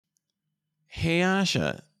Hey,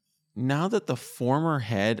 Asha, now that the former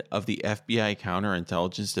head of the FBI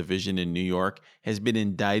counterintelligence division in New York has been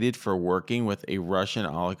indicted for working with a Russian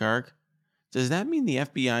oligarch, does that mean the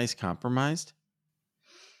FBI is compromised?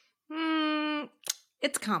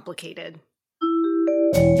 It's complicated.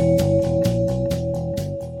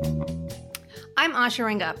 I'm Asha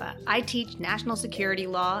Rangappa. I teach national security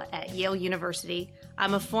law at Yale University.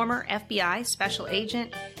 I'm a former FBI special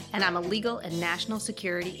agent, and I'm a legal and national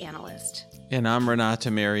security analyst. And I'm Renata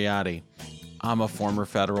Mariotti. I'm a former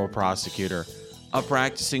federal prosecutor, a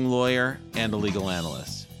practicing lawyer, and a legal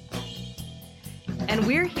analyst. And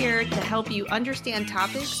we're here to help you understand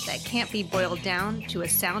topics that can't be boiled down to a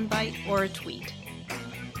soundbite or a tweet.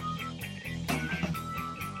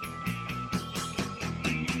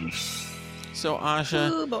 So,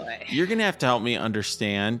 Asha, you're going to have to help me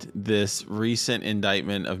understand this recent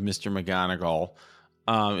indictment of Mr. McGonigal.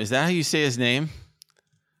 Is that how you say his name?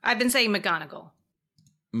 I've been saying McGonigal.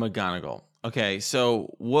 McGonigal. Okay,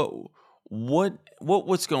 so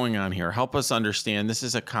what's going on here? Help us understand. This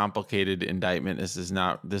is a complicated indictment.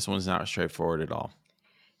 This one's not straightforward at all.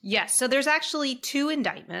 Yes, so there's actually two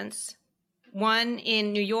indictments. One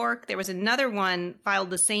in New York. There was another one filed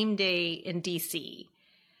the same day in D.C.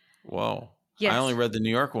 Whoa. Yes. I only read the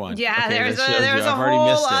New York one. Yeah, okay, there's a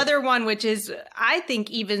whole other one, which is, I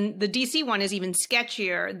think even the DC one is even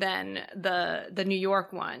sketchier than the New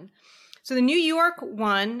York one. So the New York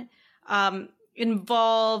one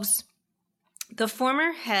involves the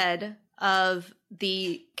former head of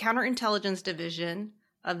the counterintelligence division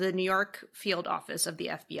of the New York field office of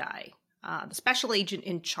the FBI, the special agent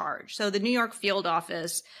in charge. So the New York field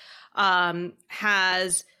office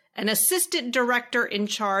has an assistant director in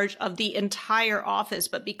charge of the entire office,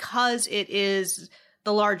 but because it is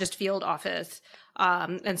the largest field office,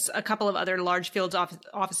 and a couple of other large field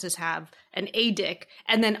offices have an ADIC,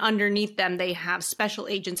 and then underneath them they have special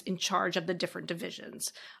agents in charge of the different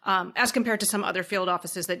divisions, as compared to some other field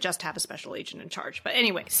offices that just have a special agent in charge. But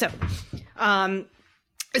anyway, so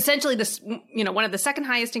essentially this, one of the second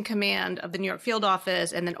highest in command of the New York field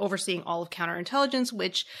office, and then overseeing all of counterintelligence,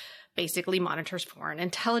 which basically monitors foreign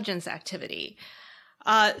intelligence activity.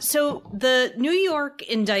 So the New York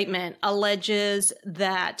indictment alleges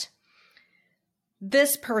that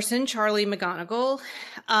this person, Charlie McGonigal,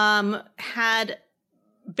 had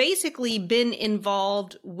basically been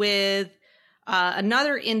involved with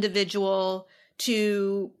another individual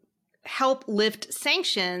to help lift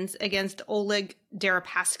sanctions against Oleg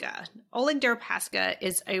Deripaska. Oleg Deripaska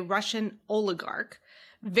is a Russian oligarch,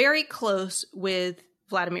 very close with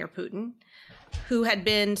Vladimir Putin, who had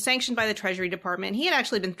been sanctioned by the Treasury Department. He had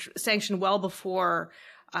actually been sanctioned well before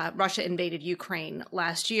Russia invaded Ukraine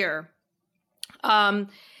last year.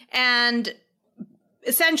 And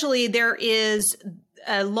essentially there is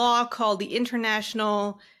a law called the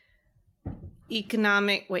International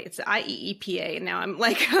Economic, it's the IEEPA, and now I'm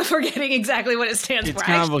like forgetting exactly what it stands for. It's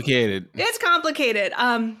complicated. It's complicated.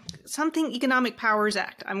 Something Economic Powers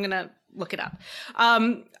Act. I'm going to look it up.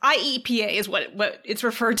 IEPA is what it's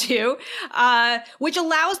referred to, which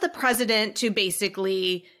allows the president to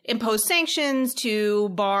basically impose sanctions to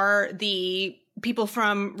bar the people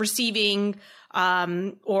from receiving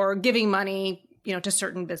or giving money, to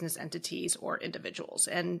certain business entities or individuals.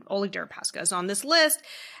 And Oleg Deripaska is on this list.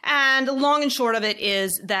 And the long and short of it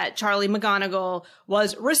is that Charlie McGonigal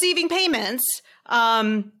was receiving payments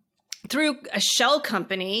through a shell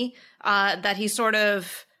company that he sort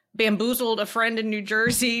of bamboozled a friend in New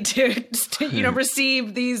Jersey to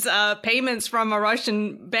receive these payments from a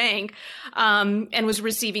Russian bank, and was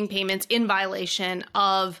receiving payments in violation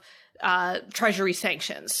of Treasury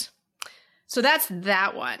sanctions. So that's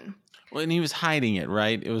that one. Well, and he was hiding it,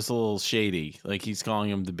 right? It was a little shady. Like he's calling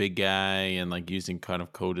him the big guy and like using kind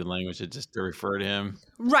of coded language to refer to him.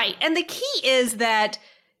 Right. And the key is that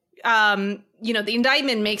the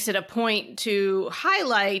indictment makes it a point to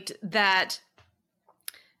highlight that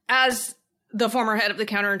as the former head of the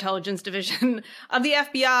counterintelligence division of the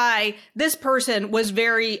FBI, this person was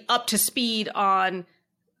very up to speed on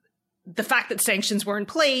the fact that sanctions were in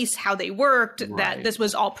place, how they worked, right, that this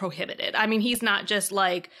was all prohibited. I mean, he's not just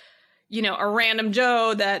like, a random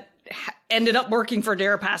Joe that ended up working for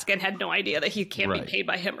Deripaska and had no idea that he can't be paid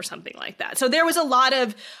by him or something like that. So there was a lot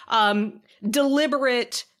of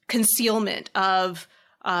deliberate concealment of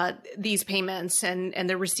these payments and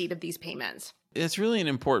the receipt of these payments. It's really an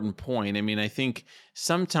important point. I mean, I think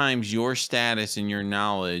sometimes your status and your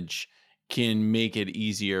knowledge can make it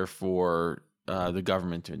easier for the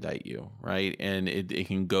government to indict you, right? And it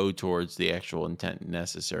can go towards the actual intent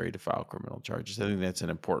necessary to file criminal charges. I think that's an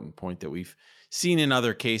important point that we've seen in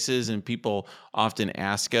other cases, and people often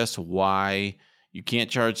ask us why you can't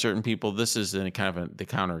charge certain people. This is the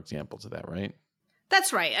counterexample to that, right?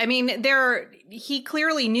 That's right. I mean, he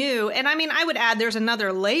clearly knew. And I mean, I would add there's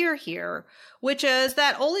another layer here, which is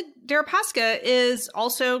that Oleg Deripaska is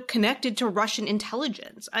also connected to Russian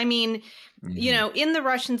intelligence. I mean, in the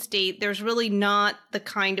Russian state, there's really not the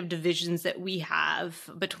kind of divisions that we have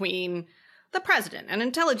between the president and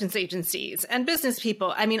intelligence agencies and business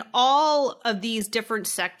people. I mean, all of these different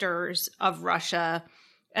sectors of Russia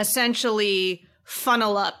essentially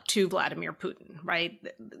funnel up to Vladimir Putin, right?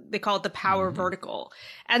 They call it the power vertical.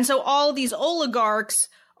 And so all these oligarchs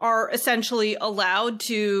are essentially allowed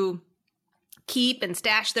to keep and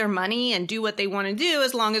stash their money and do what they want to do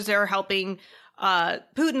as long as they're helping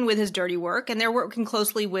Putin with his dirty work, and they're working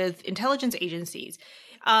closely with intelligence agencies.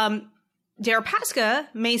 Deripaska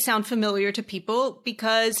may sound familiar to people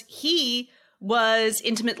because he was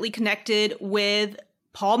intimately connected with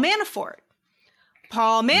Paul Manafort.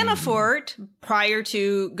 Paul Manafort, prior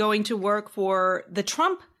to going to work for the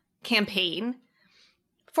Trump campaign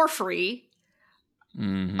for free,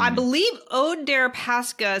 I believe owed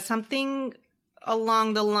Deripaska something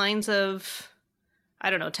along the lines of, I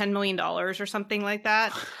don't know, $10 million or something like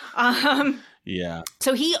that. Yeah.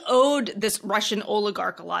 So he owed this Russian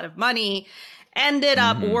oligarch a lot of money, ended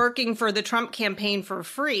up working for the Trump campaign for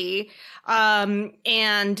free. And,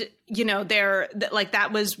 that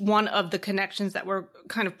was one of the connections that were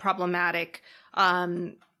kind of problematic.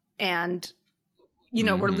 Were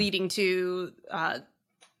leading to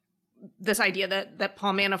this idea that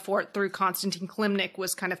Paul Manafort, through Konstantin Klimnik,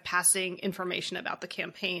 was kind of passing information about the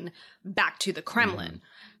campaign back to the Kremlin.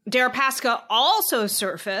 Deripaska also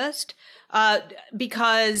surfaced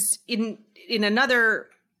because in another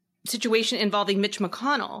situation involving Mitch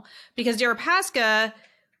McConnell, because Deripaska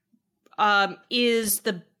is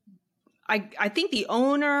I think the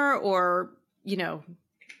owner, or,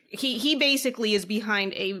 he basically is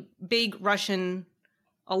behind a big Russian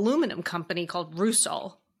aluminum company called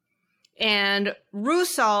Rusal. And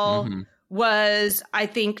Rusal was, I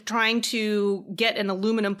think, trying to get an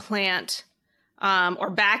aluminum plant or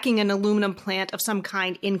backing an aluminum plant of some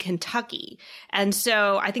kind in Kentucky. And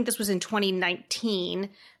so I think this was in 2019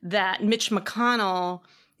 that Mitch McConnell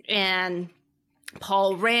and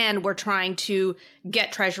Paul Rand were trying to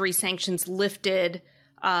get Treasury sanctions lifted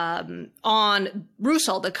on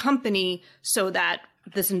Rusal, the company, so that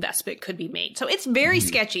this investment could be made. So it's very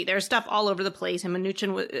sketchy. There's stuff all over the place. And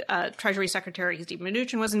Mnuchin, Treasury Secretary Steve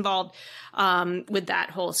Mnuchin, was involved with that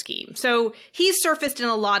whole scheme. So he's surfaced in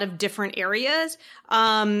a lot of different areas,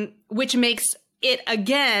 which makes it,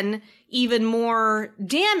 again, even more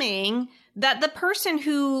damning that the person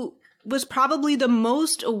who was probably the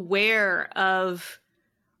most aware of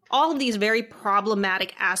all of these very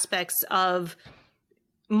problematic aspects of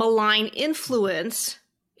malign influence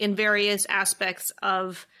in various aspects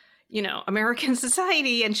of, American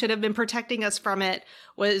society, and should have been protecting us from it,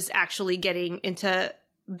 was actually getting into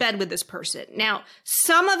bed with this person. Now,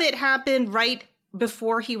 some of it happened right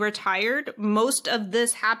before he retired. Most of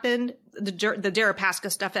this happened, the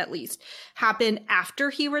Deripaska stuff at least, happened after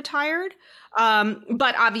he retired.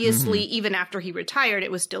 But obviously, even after he retired,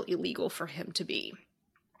 it was still illegal for him to be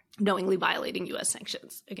knowingly violating U.S.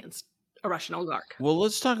 sanctions against a Russian oligarch. Well,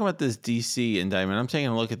 let's talk about this D.C. indictment. I'm taking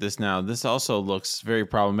a look at this now. This also looks very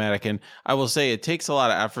problematic. And I will say it takes a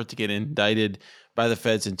lot of effort to get indicted by the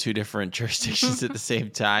feds in two different jurisdictions at the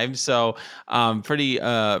same time. So pretty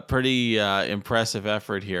impressive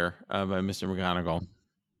effort here by Mr. McGonigal.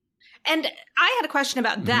 And I had a question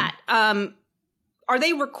about that. Are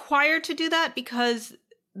they required to do that because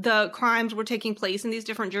the crimes were taking place in these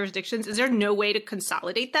different jurisdictions? Is there no way to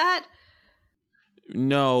consolidate that?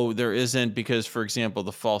 No, there isn't, because, for example,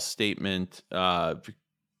 the false statement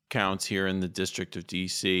counts here in the District of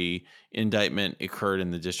D.C. Indictment occurred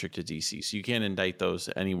in the District of D.C., so you can't indict those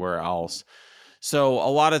anywhere else. So a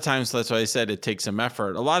lot of times, that's why I said it takes some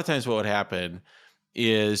effort. A lot of times what would happen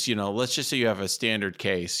is, let's just say you have a standard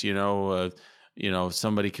case,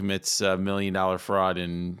 somebody commits $1 million fraud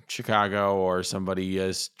in Chicago, or somebody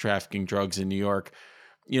is trafficking drugs in New York.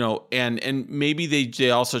 And maybe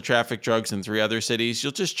they also traffic drugs in 3 other cities.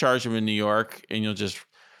 You'll just charge them in New York, and you'll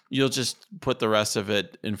just put the rest of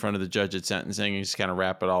it in front of the judge at sentencing, and just kind of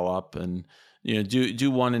wrap it all up, and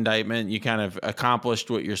do one indictment. You kind of accomplished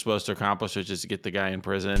what you're supposed to accomplish, which is to get the guy in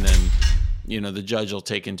prison, and the judge will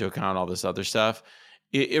take into account all this other stuff.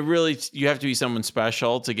 it really, you have to be someone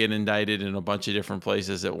special to get indicted in a bunch of different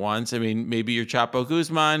places at once. I mean, maybe you're Chapo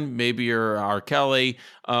Guzman, maybe you're R. Kelly,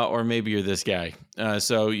 or maybe you're this guy.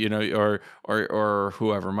 So, or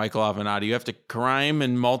whoever, Michael Avenatti. You have to crime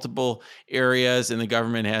in multiple areas, and the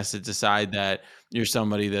government has to decide that you're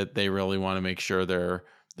somebody that they really want to make sure they're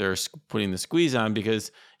putting the squeeze on,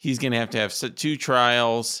 because he's going to have 2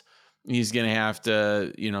 trials. He's going to have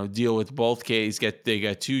to, deal with both cases. They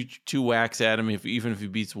got two whacks at him. Even if he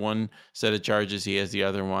beats one set of charges, he has the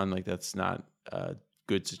other one. Like, that's not a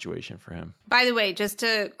good situation for him. By the way, just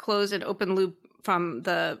to close an open loop from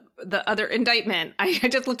the other indictment, I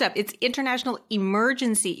just looked up. It's International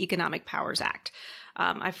Emergency Economic Powers Act.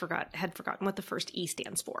 I had forgotten what the first E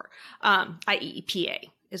stands for. IEEPA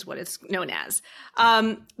is what it's known as.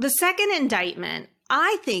 The second indictment,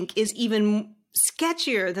 I think, is even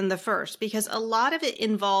sketchier than the first, because a lot of it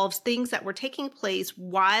involves things that were taking place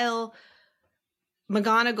while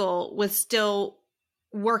McGonigal was still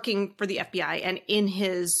working for the FBI and in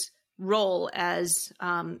his role as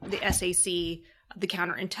the SAC of the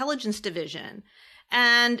Counterintelligence Division.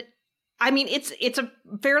 And I mean, it's a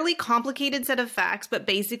fairly complicated set of facts, but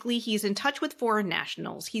basically he's in touch with foreign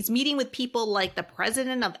nationals. He's meeting with people like the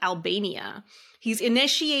president of Albania. He's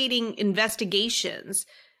initiating investigations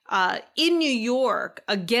in New York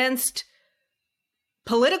against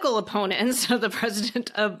political opponents of the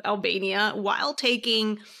president of Albania, while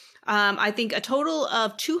taking, I think, a total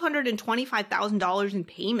of $225,000 in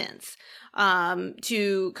payments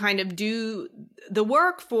to kind of do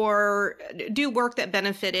work that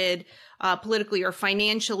benefited politically or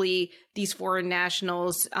financially these foreign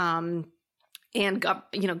nationals and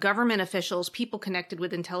government officials, people connected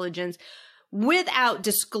with intelligence, without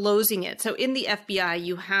disclosing it. So in the FBI,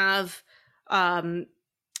 you have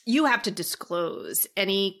to disclose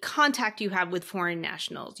any contact you have with foreign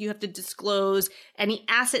nationals. You have to disclose any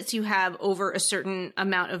assets you have over a certain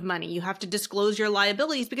amount of money. You have to disclose your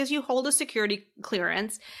liabilities because you hold a security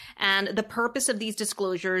clearance. And the purpose of these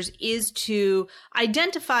disclosures is to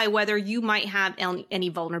identify whether you might have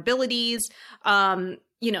any vulnerabilities,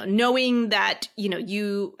 knowing that,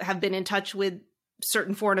 you have been in touch with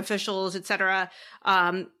certain foreign officials, et cetera,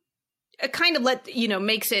 kind of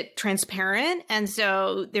makes it transparent. And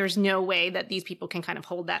so there's no way that these people can kind of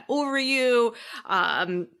hold that over you.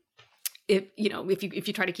 If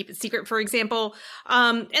you try to keep it secret, for example.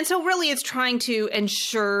 And so really it's trying to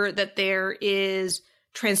ensure that there is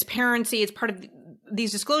transparency. It's part of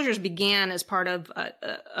these disclosures began as part of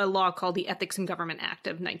a law called the Ethics in Government Act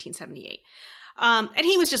of 1978. And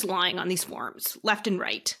he was just lying on these forms left and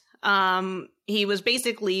right. He was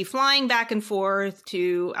basically flying back and forth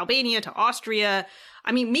to Albania, to Austria.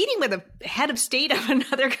 I mean, meeting with a head of state of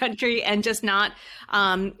another country and just not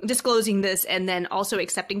disclosing this, and then also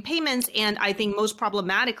accepting payments. And I think most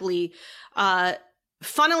problematically,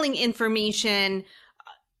 funneling information,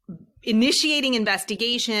 initiating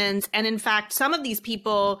investigations. And in fact, some of these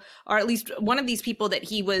people, or at least one of these people that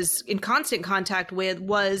he was in constant contact with,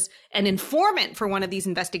 was an informant for one of these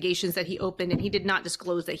investigations that he opened, and he did not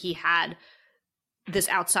disclose that he had this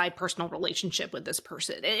outside personal relationship with this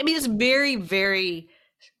person. I mean, it's very, very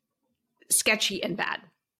sketchy and bad.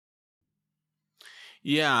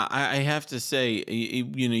 Yeah, I have to say,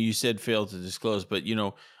 you said failed to disclose, but,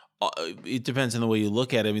 it depends on the way you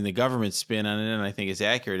look at it. I mean, the government spin on it, and I think it's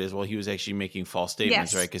accurate, as well. He was actually making false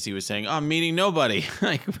statements, right? Because he was saying, "Oh, I'm meeting nobody.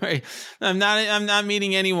 Right? I'm not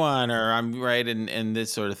meeting anyone," or "I'm right," and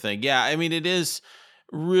this sort of thing. Yeah, I mean, it is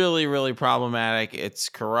really, really problematic. It's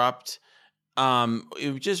corrupt. I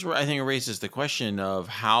think it raises the question of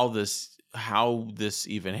how this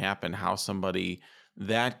even happened, how somebody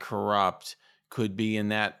that corrupt could be in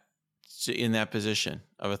that position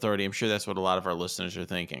of authority. I'm sure that's what a lot of our listeners are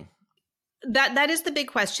thinking. That is the big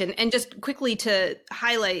question. And just quickly to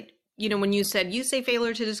highlight, when you say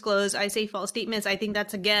failure to disclose, I say false statements. I think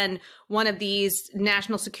that's, again, one of these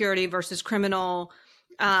national security versus criminal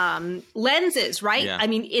lenses, right? Yeah. I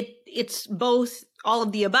mean, it's both, all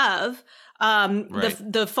of the above. Right.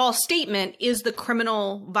 The false statement is the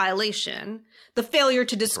criminal violation. The failure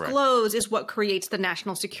to disclose is what creates the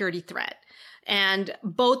national security threat. And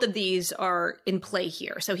both of these are in play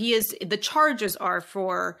here. So the charges are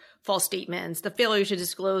for false statements. The failure to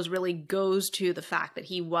disclose really goes to the fact that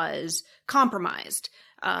he was compromised,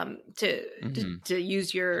 to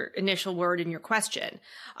use your initial word in your question.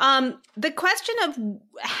 The question of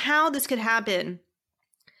how this could happen,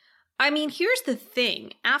 I mean, here's the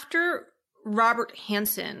thing. After Robert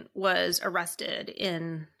Hansen was arrested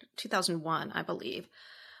in 2001, I believe,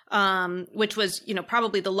 which was,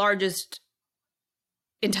 probably the largest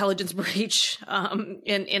intelligence breach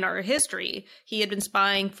in our history. He had been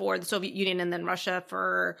spying for the Soviet Union and then Russia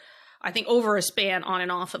for, I think, over a span on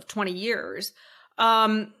and off of 20 years.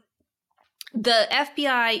 The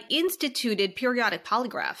FBI instituted periodic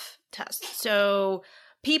polygraph tests. So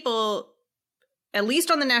people, at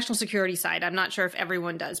least on the national security side, I'm not sure if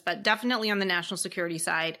everyone does, but definitely on the national security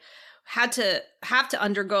side, have to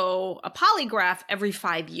undergo a polygraph every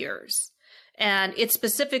 5 years. And it's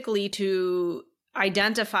specifically to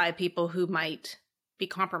identify people who might be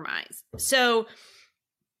compromised. So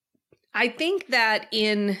I think that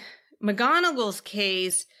in McGonigal's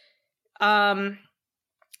case,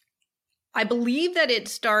 I believe that it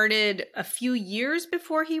started a few years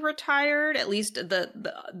before he retired, at least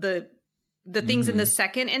the things in the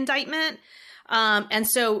second indictment. And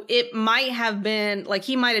so it might have been like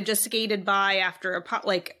he might have just skated by after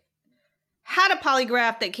had a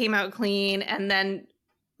polygraph that came out clean and then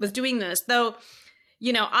was doing this. Though,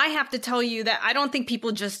 I have to tell you that I don't think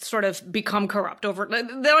people just sort of become corrupt over. They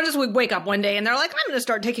don't just wake up one day and they're like, I'm going to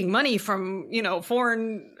start taking money from,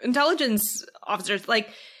 foreign intelligence officers. Like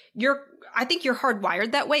I think you're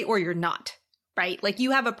hardwired that way or you're not, right? Like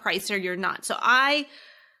you have a price or you're not. So I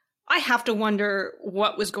have to wonder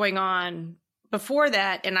what was going on before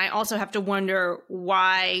that. And I also have to wonder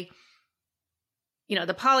why,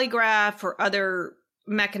 the polygraph or other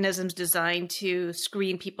mechanisms designed to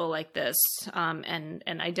screen people like this and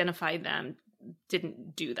identify them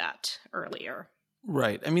didn't do that earlier.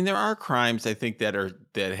 Right. I mean, there are crimes I think that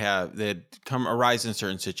arise in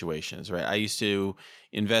certain situations, right? I used to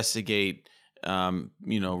investigate,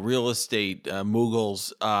 real estate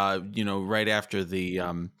moguls, right after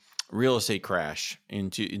the real estate crash in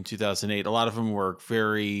 2008. A lot of them were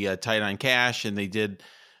very tight on cash, and they did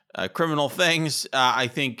criminal things. I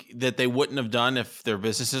think that they wouldn't have done if their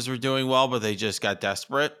businesses were doing well, but they just got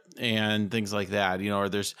desperate and things like that.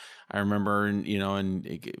 I remember,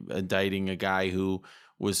 indicting a guy who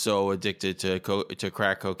was so addicted to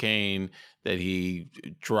crack cocaine that he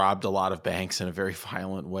robbed a lot of banks in a very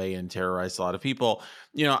violent way and terrorized a lot of people.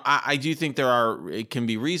 I do think it can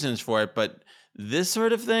be reasons for it, but this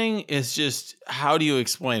sort of thing is just, how do you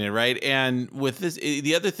explain it, right? And with this,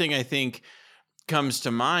 the other thing I think comes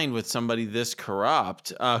to mind with somebody this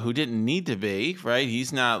corrupt, who didn't need to be, right?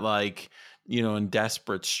 He's not like, in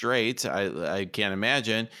desperate straits. I can't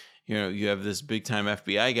imagine, you have this big time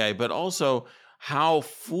FBI guy, but also how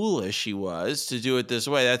foolish he was to do it this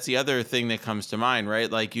way. That's the other thing that comes to mind, right?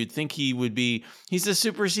 Like you'd think he's a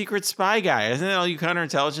super secret spy guy. Isn't it all you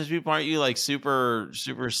counterintelligence people? Aren't you like super,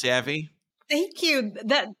 super savvy? Thank you.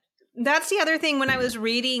 That's the other thing. When I was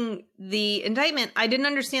reading the indictment, I didn't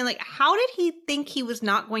understand, like, how did he think he was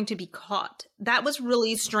not going to be caught? That was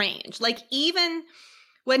really strange. Like, even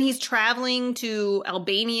when he's traveling to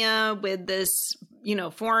Albania with this,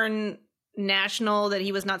 foreign national that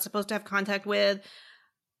he was not supposed to have contact with,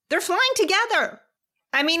 they're flying together.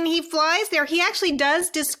 I mean, he flies there. He actually does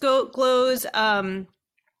disclose,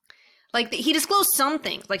 he disclosed some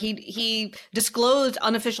things. Like he disclosed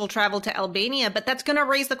unofficial travel to Albania, but that's going to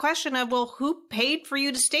raise the question of, well, who paid for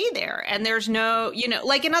you to stay there? And there's no,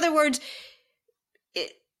 in other words,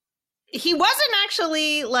 he wasn't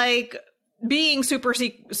actually like being super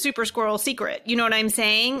squirrel secret. You know what I'm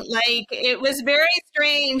saying? Like it was very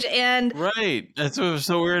strange. And right. That's what was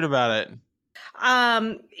so weird about it.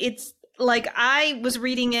 It's like I was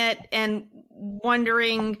reading it and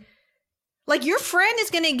wondering, like, your friend is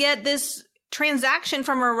going to get this transaction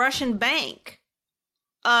from a Russian bank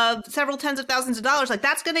of several tens of thousands of dollars. Like,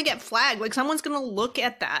 that's going to get flagged. Like, someone's going to look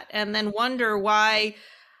at that and then wonder why.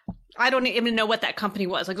 I don't even know what that company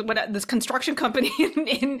was. Like, what this construction company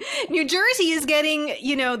in New Jersey is getting,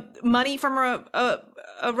 money from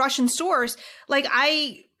a Russian source. Like,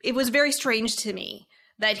 it was very strange to me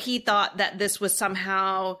that he thought that this was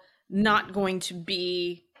somehow not going to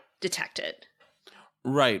be detected.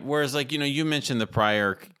 Right. Whereas, like, you mentioned the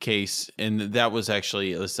prior case, and that was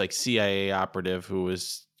actually, it was like CIA operative who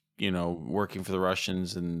was, working for the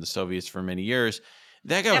Russians and the Soviets for many years.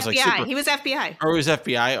 That guy was FBI. like He was FBI. Or he was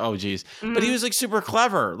FBI. Oh, geez. Mm-hmm. But he was like super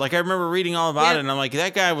clever. Like I remember reading all about it, and I'm like,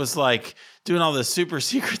 that guy was like doing all this super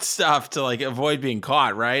secret stuff to like avoid being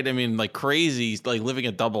caught. Right. I mean, like crazy, like living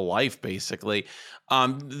a double life, basically.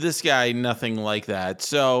 This guy, nothing like that.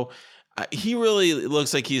 So he really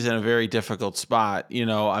looks like he's in a very difficult spot.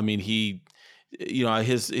 I mean,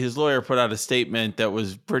 his lawyer put out a statement that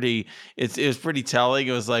was pretty, it was pretty telling.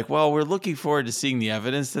 It was like, well, we're looking forward to seeing the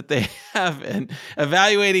evidence that they have and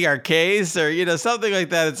evaluating our case, or, something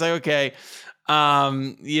like that. It's like, okay.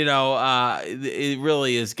 It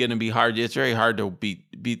really is going to be hard. It's very hard to beat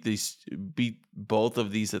both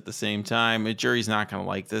of these at the same time. A jury's not going to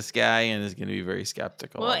like this guy and is going to be very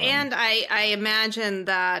skeptical. Well, and I imagine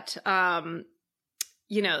that, the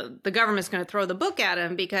government's going to throw the book at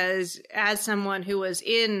him because as someone who was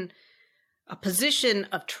in a position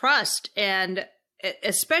of trust and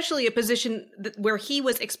especially a position where he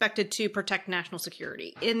was expected to protect national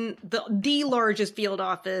security in the largest field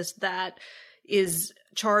office that is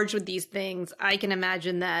charged with these things, I can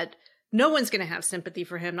imagine that no one's going to have sympathy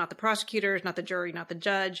for him, not the prosecutors, not the jury, not the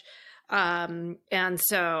judge. And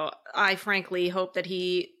so I frankly hope that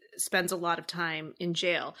he spends a lot of time in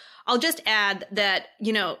jail. I'll just add that,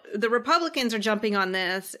 the Republicans are jumping on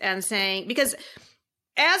this and saying, because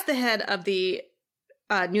as the head of the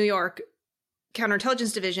New York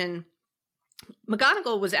Counterintelligence Division,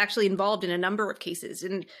 McGonigal was actually involved in a number of cases.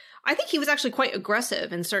 And I think he was actually quite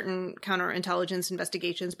aggressive in certain counterintelligence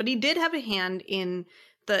investigations, but he did have a hand in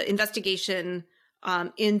the investigation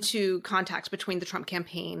into contacts between the Trump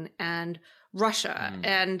campaign and Russia.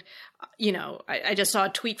 And, I just saw a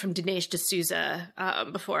tweet from Dinesh D'Souza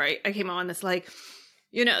before I came on that's like,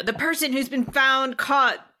 the person who's been found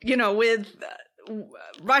caught, with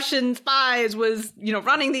Russian spies was,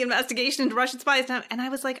 running the investigation into Russian spies. And I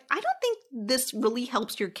was like, I don't think this really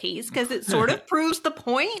helps your case because it sort of proves the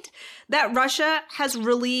point that Russia has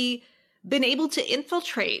really been able to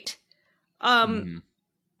infiltrate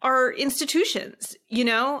our institutions,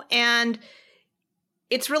 and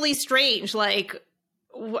it's really strange. Like,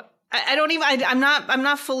 I'm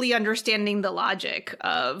not fully understanding the logic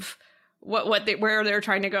of where they're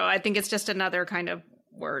trying to go. I think it's just another kind of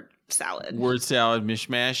word salad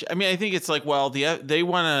mishmash. I mean, I think it's like, well, they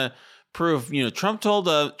want to prove, Trump told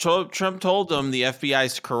them the FBI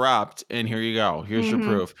is corrupt, and here you go. Here's your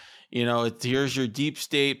proof. Here's your deep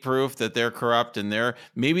state proof that they're corrupt, and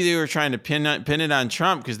maybe they were trying to pin it on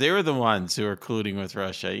Trump because they were the ones who were colluding with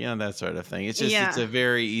Russia. That sort of thing. It's just It's a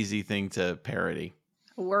very easy thing to parody.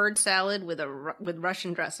 Word salad with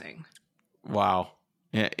Russian dressing. Wow.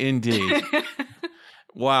 Yeah, indeed.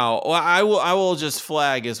 Wow. Well, I will just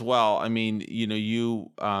flag as well. I mean,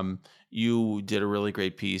 you did a really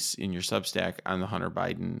great piece in your Substack on the Hunter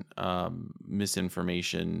Biden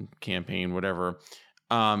misinformation campaign, whatever.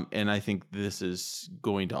 And I think this is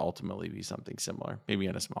going to ultimately be something similar, maybe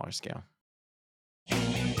on a smaller scale.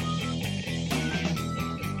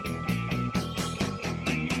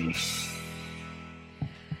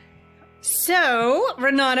 So,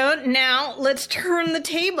 Renato, now let's turn the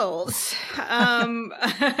tables and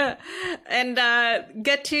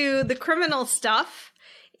get to the criminal stuff.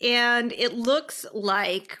 And it looks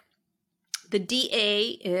like the DA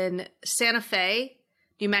in Santa Fe,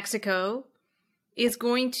 New Mexico, is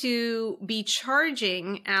going to be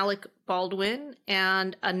charging Alec Baldwin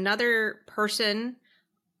and another person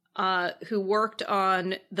who worked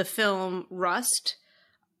on the film Rust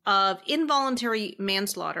of involuntary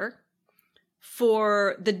manslaughter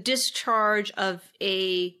for the discharge of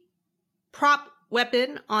a prop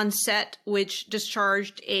weapon on set, which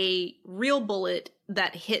discharged a real bullet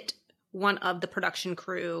that hit one of the production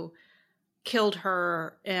crew, killed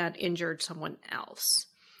her, and injured someone else.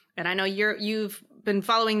 And I know you've been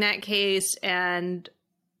following that case, and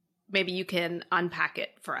maybe you can unpack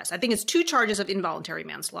it for us. I think it's 2 charges of involuntary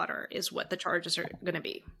manslaughter is what the charges are going to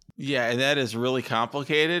be. Yeah, and that is really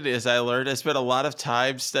complicated. As I learned, I spent a lot of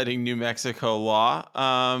time studying New Mexico law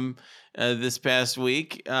this past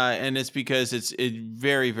week, and it's because it's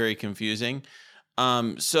very, very confusing.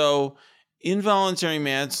 So involuntary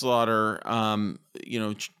manslaughter,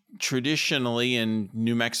 traditionally in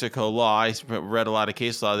New Mexico law, I read a lot of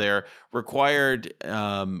case law there, required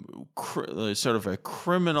sort of a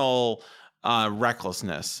criminal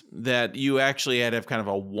recklessness, that you actually had to have kind of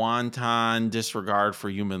a wanton disregard for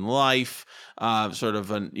human life,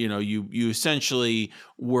 you essentially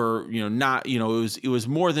were, not, it was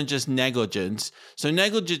more than just negligence. So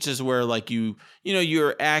negligence is where like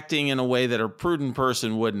you're acting in a way that a prudent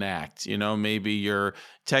person wouldn't act, maybe you're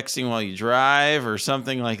texting while you drive or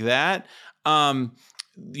something like that.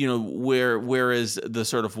 Whereas the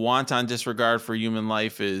sort of wanton disregard for human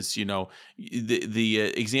life is,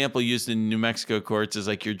 the example used in New Mexico courts is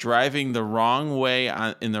like you're driving the wrong way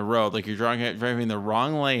in the road, like you're driving the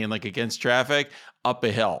wrong lane, like against traffic up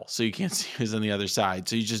a hill, so you can't see who's on the other side,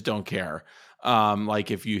 so you just don't care,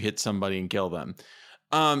 like if you hit somebody and kill them.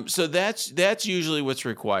 So that's usually what's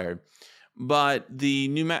required. But the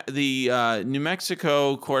New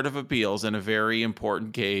Mexico Court of Appeals, in a very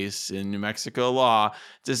important case in New Mexico law,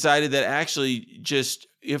 decided that actually just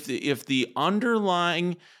if the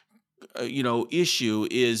underlying issue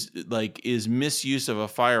is misuse of a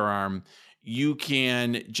firearm, you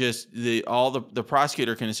can just the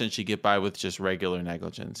prosecutor can essentially get by with just regular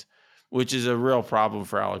negligence, which is a real problem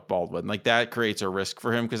for Alec Baldwin. Like, that creates a risk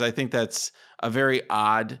for him, because I think that's a very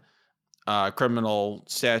odd criminal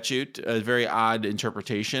statute, a very odd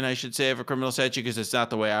interpretation, I should say, of a criminal statute, because it's not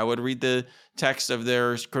the way I would read the text of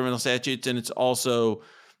their criminal statutes, and it's also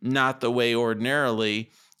not the way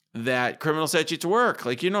ordinarily that criminal statutes work.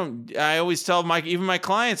 Like, I always tell even my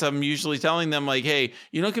clients, I'm usually telling them, like, hey,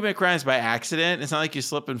 you don't commit crimes by accident. It's not like you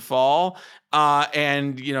slip and fall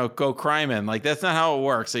and go criming. Like, that's not how it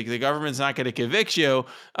works. Like, the government's not going to convict you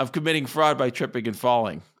of committing fraud by tripping and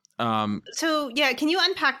falling. So yeah, can you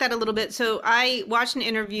unpack that a little bit? So I watched an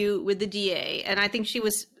interview with the DA, and I think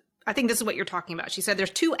this is what you're talking about. She said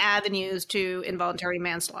there's two avenues to involuntary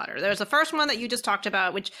manslaughter. There's the first one that you just talked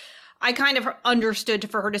about, which I kind of understood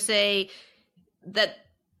for her to say that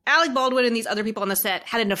Alec Baldwin and these other people on the set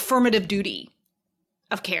had an affirmative duty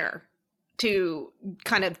of care to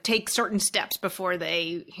kind of take certain steps before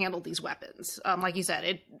they handled these weapons. Like you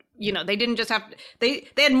said, they didn't just have, they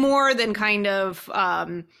had more than kind of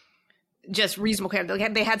just reasonable care.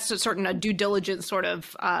 They had certain due diligence sort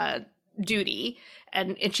of duty.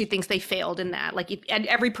 And she thinks they failed in that. And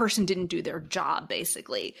every person didn't do their job,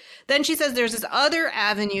 basically. Then she says there's this other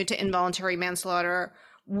avenue to involuntary manslaughter,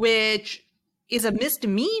 which is a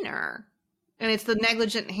misdemeanor. And it's the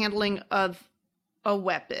negligent handling of a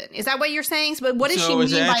weapon. Is that what you're saying? But what does she mean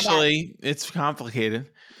by that? It's complicated.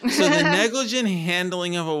 So the negligent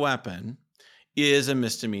handling of a weapon is a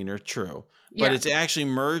misdemeanor, true. But it actually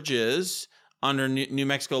merges under New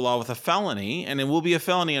Mexico law with a felony, and it will be a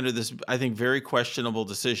felony under this, I think, very questionable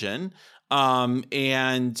decision.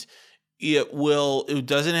 And it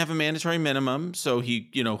doesn't have a mandatory minimum, so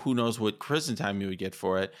who knows what prison time he would get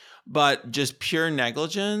for it. But just pure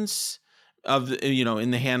negligence of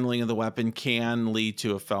in the handling of the weapon can lead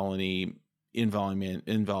to a felony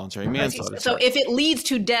involuntary manslaughter. So if it leads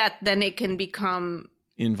to death, then it can become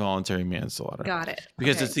involuntary manslaughter. Got it.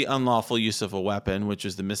 Because it's the unlawful use of a weapon, which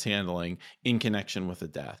is the mishandling in connection with a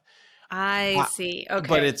death. I see. Okay.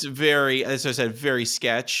 But it's very, as I said, very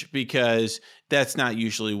sketch, because that's not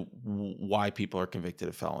usually why people are convicted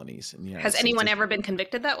of felonies. Has anyone ever been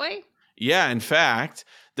convicted that way? Yeah, in fact,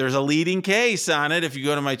 there's a leading case on it. If you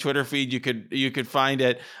go to my Twitter feed, you could find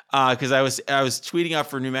it, because I was tweeting out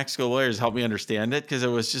for New Mexico lawyers to help me understand it, because it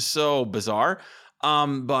was just so bizarre.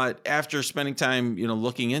 But after spending time,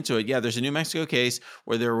 looking into it, there's a New Mexico case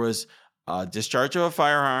where there was a discharge of a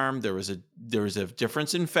firearm. There was a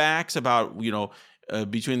difference in facts about,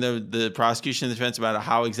 between the prosecution and the defense about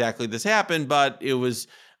how exactly this happened, but it was,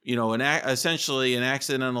 essentially an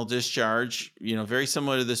accidental discharge, very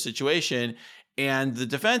similar to this situation. And the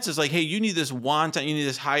defense is like, hey, you need this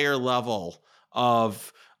higher level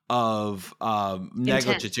of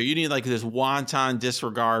negligence here. You need this wanton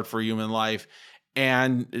disregard for human life.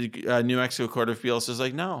 And New Mexico Court of Appeals is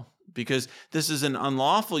like, no, because this is an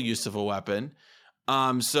unlawful use of a weapon.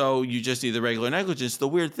 So you just need the regular negligence. The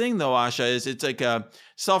weird thing, though, Asha, is it's like a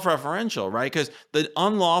self-referential, right? Because the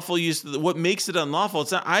unlawful use, what makes it unlawful,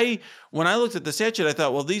 it's not. When I looked at the statute, I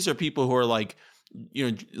thought, well, these are people who are like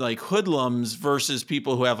hoodlums versus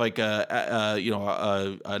people who have an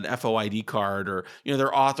FOID card, or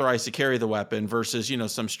they're authorized to carry the weapon, versus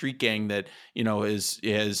some street gang that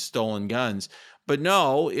has stolen guns. But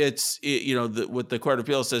no, what the Court of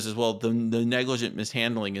Appeals says is, well, the negligent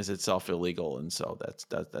mishandling is itself illegal, and so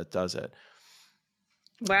that does it.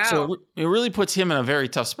 Wow! So it really puts him in a very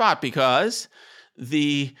tough spot, because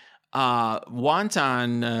the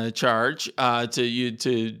wanton charge,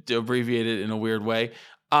 to abbreviate it in a weird way,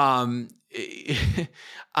 has a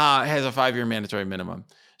 5-year mandatory minimum.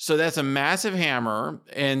 So that's a massive hammer.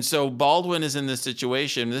 And so Baldwin is in this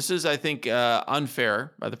situation. This is, I think,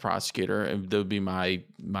 unfair by the prosecutor. And that would be my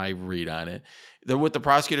read on it. With the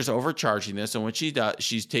prosecutor's overcharging this, and what she does,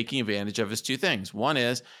 she's taking advantage of is two things. One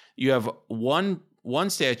is you have one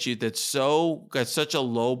statute that's got such a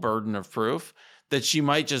low burden of proof that she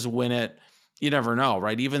might just win it. You never know,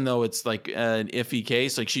 right? Even though it's like an iffy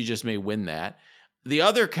case, like she just may win that. The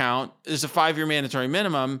other count is a 5-year mandatory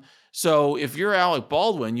minimum. So if you're Alec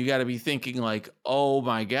Baldwin, you got to be thinking like, oh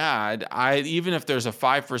my God, even if there's a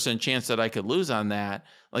 5% chance that I could lose on that,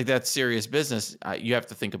 like that's serious business. You have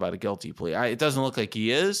to think about a guilty plea. It doesn't look like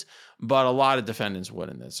he is, but a lot of defendants would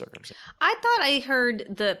in this circumstance. I thought I heard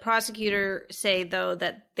the prosecutor say, though,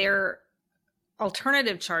 that there are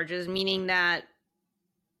alternative charges, meaning that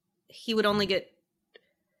he would only get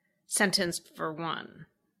sentenced for one.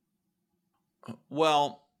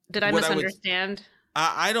 Well, did I misunderstand?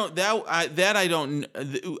 I don't that I don't.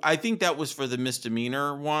 I think that was for the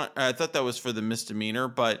misdemeanor one. I thought that was for the misdemeanor,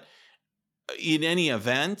 but in any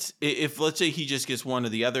event, if let's say he just gets one or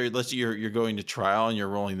the other, let's say you're going to trial and you're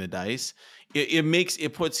rolling the dice,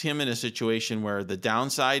 it puts him in a situation where the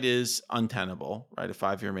downside is untenable, right? A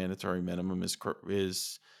 5-year mandatory minimum is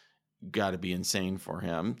got to be insane for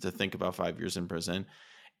him to think about 5 years in prison.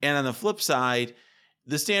 And on the flip side,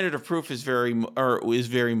 the standard of proof is very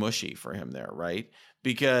mushy for him there, right?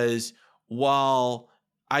 Because while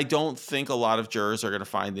I don't think a lot of jurors are going to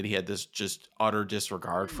find that he had this just utter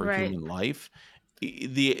disregard for human life,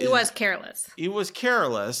 he was careless. He was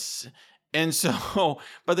careless. And so,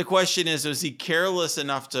 but the question is, was he careless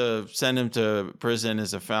enough to send him to prison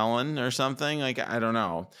as a felon or something? Like, I don't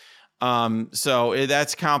know. So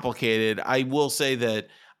that's complicated. I will say that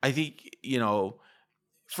I think,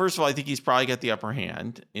 first of all, I think he's probably got the upper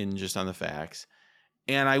hand in just on the facts.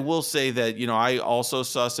 And I will say that, I also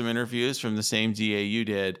saw some interviews from the same DA you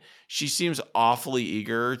did. She seems awfully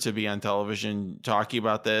eager to be on television talking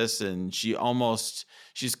about this. And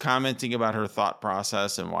she's commenting about her thought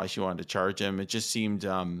process and why she wanted to charge him. It just seemed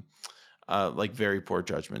like very poor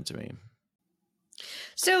judgment to me.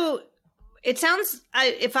 So it sounds,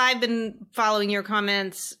 if I've been following your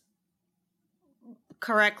comments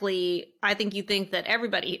correctly, I think you think that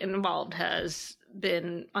everybody involved has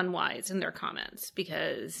been unwise in their comments,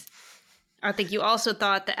 because I think you also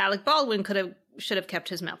thought that Alec Baldwin should have kept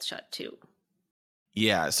his mouth shut too.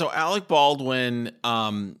 Yeah. So Alec Baldwin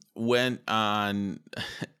went on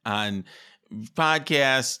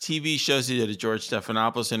podcasts, TV shows. He did a George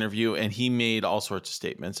Stephanopoulos interview, and he made all sorts of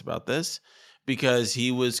statements about this because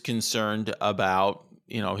he was concerned about,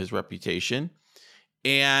 his reputation.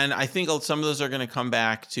 And I think some of those are going to come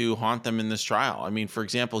back to haunt them in this trial. I mean, for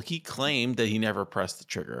example, he claimed that he never pressed the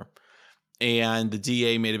trigger. And the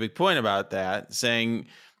DA made a big point about that, saying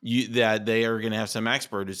that they are going to have some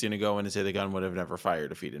expert who's going to go in and say the gun would have never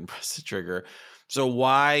fired if he didn't press the trigger. So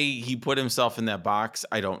why he put himself in that box,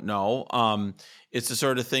 I don't know. It's the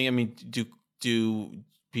sort of thing, I mean, do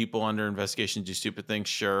people under investigation do stupid things?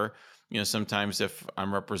 Sure. Sometimes if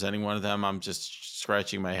I'm representing one of them, I'm just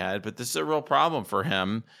scratching my head. But this is a real problem for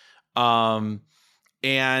him. And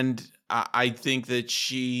I think that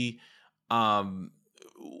she, that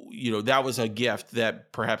was a gift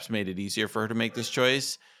that perhaps made it easier for her to make this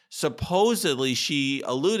choice. Supposedly, she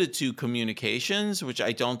alluded to communications, which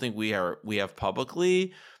I don't think we have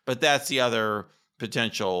publicly. But that's the other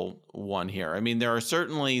potential one here. I mean, there are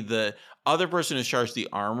certainly the other person who's charged, the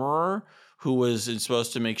armorer, who was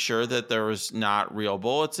supposed to make sure that there was not real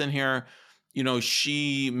bullets in here.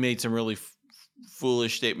 She made some really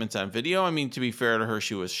foolish statements on video. I mean, to be fair to her,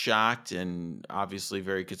 she was shocked and obviously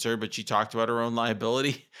very concerned, but she talked about her own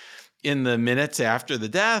liability in the minutes after the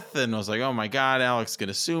death and was like, oh my God, Alec's going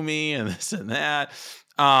to sue me and this and that.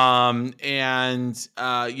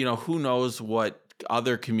 Who knows what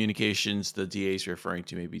other communications the DA is referring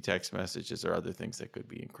to, maybe text messages or other things that could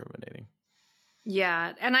be incriminating.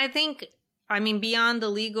 Yeah. And I think, beyond the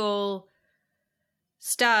legal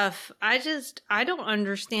stuff, I don't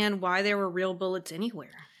understand why there were real bullets anywhere.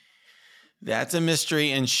 That's a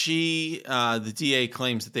mystery. And the DA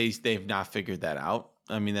claims that they've not figured that out.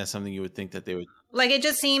 I mean, that's something you would think that they would. Like, it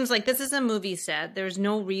just seems like this is a movie set. There's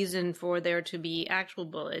no reason for there to be actual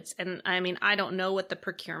bullets. And I don't know what the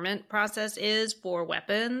procurement process is for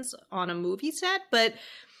weapons on a movie set, but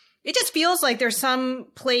it just feels like there's some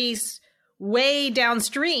place way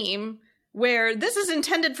downstream where this is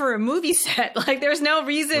intended for a movie set. Like, there's no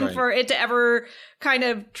reason for it to ever kind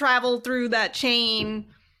of travel through that chain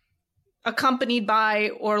accompanied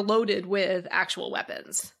by or loaded with actual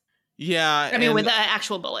weapons. Yeah. With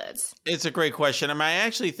actual bullets. It's a great question. I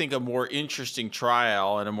actually think a more interesting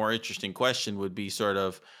trial and a more interesting question would be sort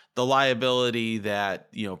of the liability that,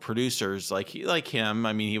 producers like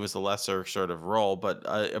him, he was a lesser sort of role,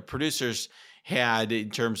 but producers had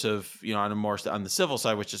in terms of, on the civil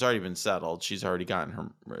side, which has already been settled. She's already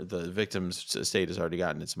gotten the victim's estate has already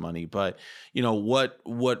gotten its money. But, what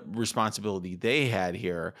responsibility they had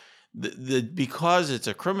here, because it's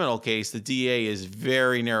a criminal case, the DA is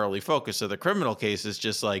very narrowly focused. So the criminal case is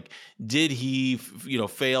just like, did he,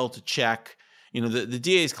 fail to check? The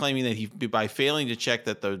DA is claiming that he, by failing to check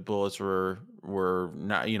that the bullets were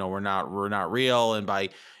not, were not real, and by,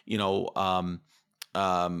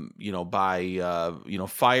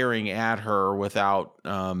 firing at her without,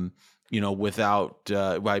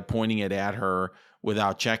 by pointing it at her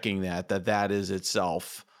without checking that is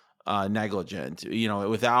itself negligent,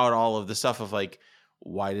 without all of the stuff of like,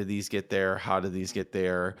 why did these get there? How did these get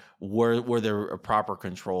there? Were there a proper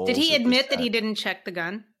control? Did he admit that he didn't check the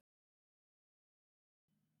gun?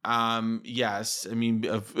 Yes. I mean,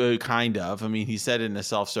 kind of. I mean, he said it in a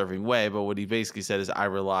self-serving way, but what he basically said is, I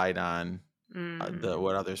relied on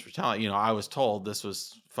what others were telling. I was told this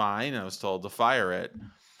was fine. I was told to fire it.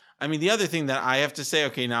 I mean, the other thing that I have to say,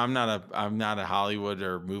 okay, now I'm not a Hollywood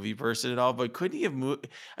or movie person at all, but couldn't he have moved?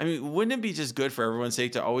 I mean, wouldn't it be just good for everyone's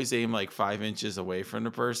sake to always aim like 5 inches away from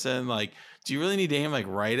the person? Like, do you really need to aim like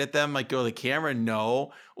right at them? Like, go to the camera?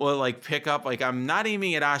 No. Or like pick up, like, I'm not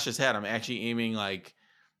aiming at Asha's head. I'm actually aiming like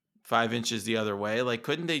 5 inches the other way. Like,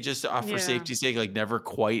 couldn't they just, for safety's sake, like never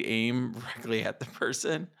quite aim directly at the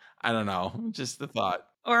person? I don't know. Just the thought.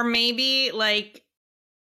 Or maybe like,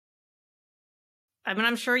 I mean,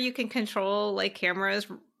 I'm sure you can control like cameras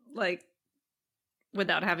like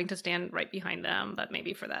without having to stand right behind them, but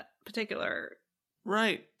maybe for that particular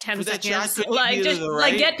 10 seconds, like just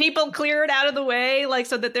like get people cleared out of the way, like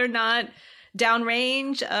so that they're not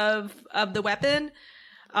downrange of the weapon.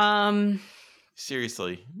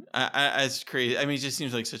 Seriously, it's crazy. I mean, it just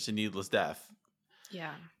seems like such a needless death.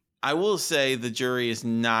 Yeah. I will say the jury is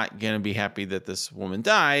not going to be happy that this woman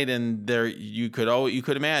died, and you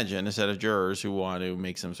could imagine a set of jurors who want to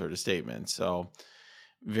make some sort of statement. So,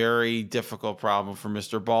 very difficult problem for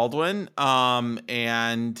Mr. Baldwin. I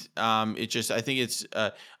think it's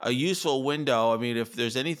a useful window. I mean, if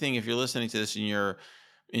there's anything, if you're listening to this and you're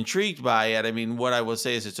intrigued by it, I mean, what I will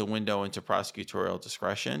say is it's a window into prosecutorial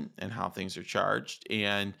discretion and how things are charged.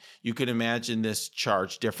 And you could imagine this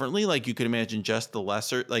charge differently. Like, you could imagine just the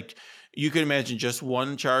lesser, like you could imagine just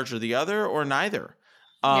one charge or the other or neither.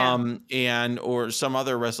 Or some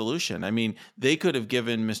other resolution. I mean, they could have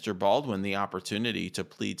given Mr. Baldwin the opportunity to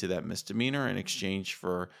plead to that misdemeanor in exchange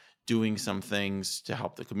for doing some things to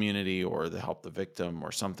help the community or to help the victim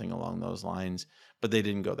or something along those lines, but they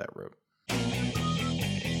didn't go that route.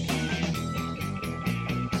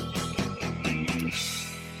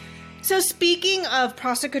 So speaking of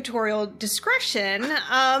prosecutorial discretion,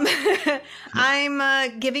 I'm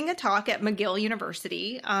giving a talk at McGill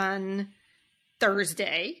University on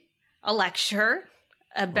Thursday, a lecture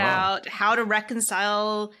about how to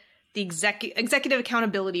reconcile the executive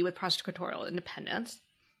accountability with prosecutorial independence.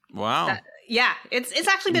 Wow. It's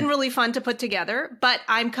actually been really fun to put together, but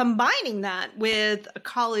I'm combining that with a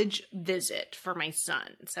college visit for my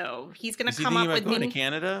son. So he's going to come up with me. Going to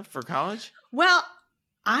Canada for college? Well,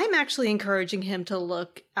 I'm actually encouraging him to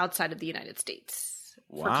look outside of the United States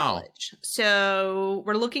for college. So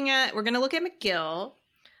we're going to look at McGill.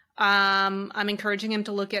 I'm encouraging him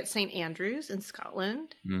to look at St. Andrews in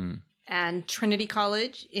Scotland and Trinity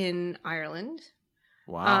College in Ireland.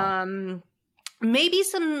 Wow. Maybe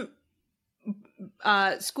some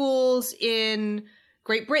schools in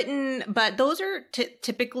Great Britain, but those are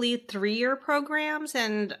typically 3-year programs.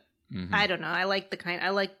 And I don't know. I like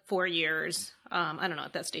 4 years. I don't know,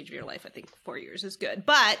 at that stage of your life, I think 4 years is good.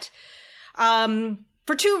 But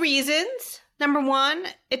for 2 reasons. Number one,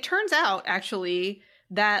 it turns out actually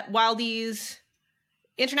that while these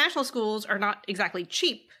international schools are not exactly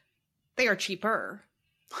cheap, they are cheaper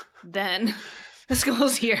than the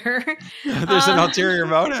schools here. There's an ulterior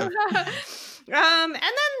motive. And then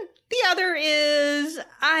the other is,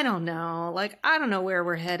 I don't know where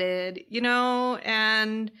we're headed,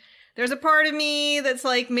 and there's a part of me that's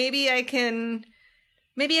like, maybe I can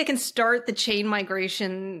start the chain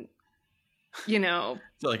migration,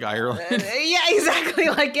 like Ireland. Yeah, exactly.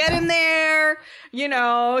 Like, get him there,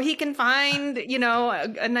 he can find,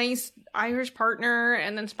 a nice Irish partner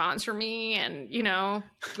and then sponsor me. And,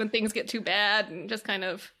 when things get too bad and just kind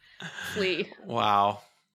of flee. Wow.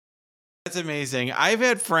 That's amazing. I've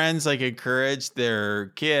had friends like encourage their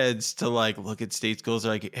kids to like look at state schools.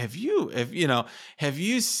 They're like, have you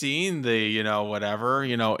seen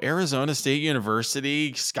the, Arizona State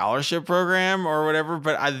University scholarship program or whatever?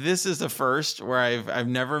 But this is the first where I've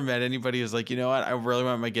never met anybody who's like, you know what? I really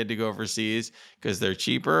want my kid to go overseas because they're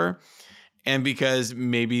cheaper. And because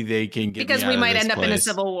maybe they can get because we might end up in a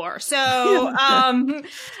civil war. So, well,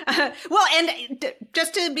 and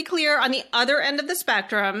just to be clear, on the other end of the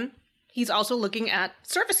spectrum, he's also looking at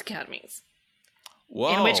service academies.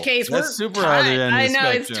 Whoa, in which case, that's super other end. I know,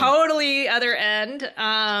 it's totally other end.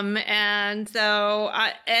 And so,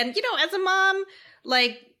 as a mom,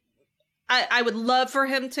 like, I would love for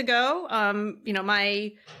him to go.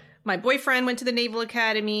 My boyfriend went to the Naval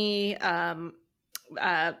Academy.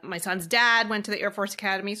 My son's dad went to the Air Force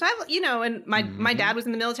Academy. So and my dad was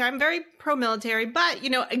in the military. I'm very pro-military, but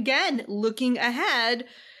again, looking ahead,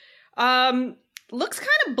 looks kind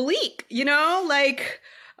of bleak, I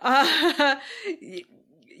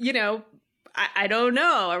don't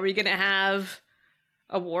know. Are we going to have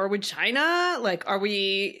a war with China? Like, are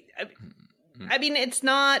we, I mean, it's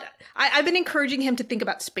not. I've been encouraging him to think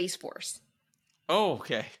about Space Force. Oh,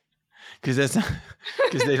 okay. Because that's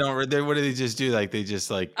because they don't. What do they just do? Like they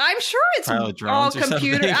just like. I'm sure it's all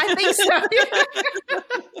computer. I think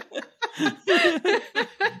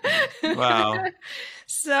so. Wow.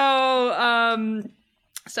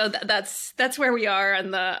 So that's where we are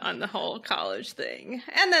on the whole college thing,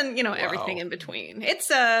 and then everything in between.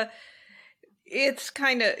 It's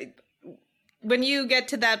kind of when you get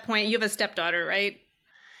to that point, you have a stepdaughter, right?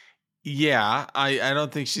 Yeah, I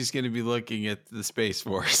don't think she's going to be looking at the Space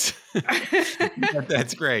Force. But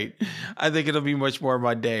that's great. I think it'll be much more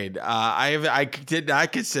mundane. I did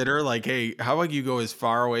not consider like, hey, how about you go as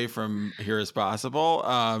far away from here as possible,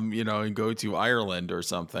 and go to Ireland or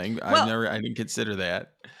something. Well, I didn't consider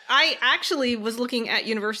that. I actually was looking at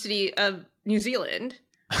University of New Zealand.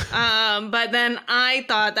 But then I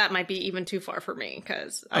thought that might be even too far for me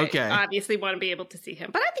because I obviously want to be able to see him.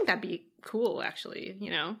 But I think that'd be cool, actually,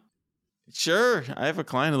 Sure, I have a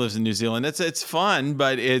client who lives in New Zealand. It's fun,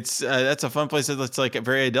 but that's a fun place that's like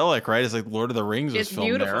very idyllic, right? It's like Lord of the Rings was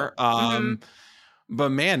filmed beautiful. there. But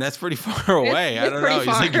man, that's pretty far away. I don't know. It's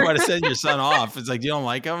like you want to send your son off. It's like you don't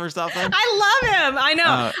like him or something. I love him. I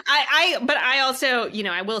know. But I also,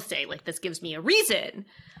 I will say, like, this gives me a reason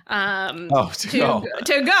to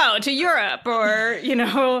go to Europe or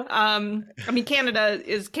I mean, Canada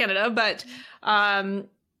is Canada, but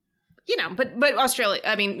but Australia,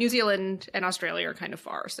 I mean, New Zealand and Australia are kind of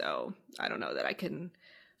far, so I don't know that I can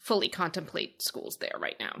fully contemplate schools there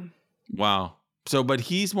right now. Wow. So, but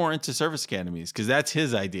he's more into service academies because that's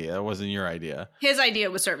his idea. It wasn't your idea. His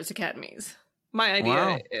idea was service academies. My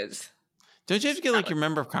idea is. Don't you have to get like your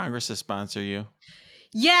member of Congress to sponsor you?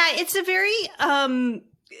 Yeah, it's a very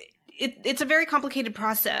it's a very complicated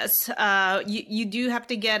process. You do have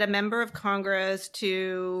to get a member of Congress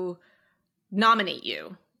to nominate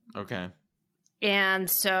you. Okay. And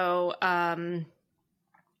so I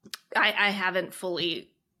haven't fully,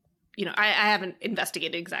 I haven't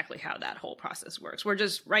investigated exactly how that whole process works. We're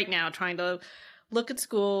just right now trying to look at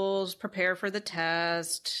schools, prepare for the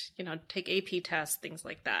test, take AP tests, things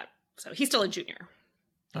like that. So he's still a junior.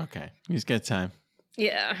 Okay. He's got time.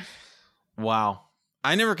 Yeah. Wow.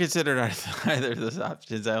 I never considered either of those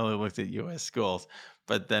options. I only looked at U.S. schools.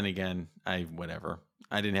 But then again, whatever.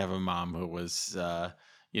 I didn't have a mom who was,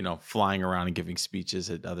 flying around and giving speeches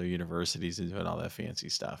at other universities and doing all that fancy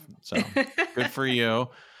stuff. So good for you.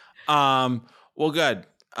 Well, good.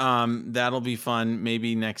 That'll be fun.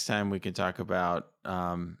 Maybe next time we can talk about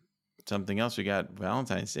something else. We got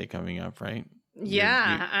Valentine's Day coming up, right?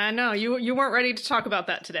 Yeah, I know. You weren't ready to talk about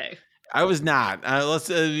that today. I was not.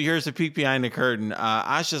 Here's a peek behind the curtain.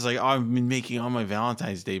 Asha's like, I've been making all my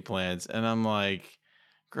Valentine's Day plans. And I'm like,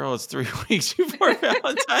 girl, it's 3 weeks before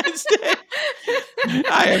Valentine's Day.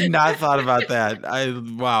 I have not thought about that.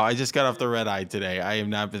 I just got off the red eye today. I have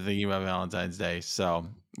not been thinking about Valentine's Day. So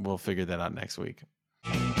we'll figure that out next week.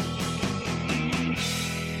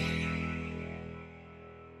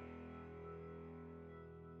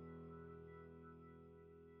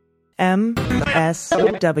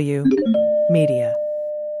 MSW Media.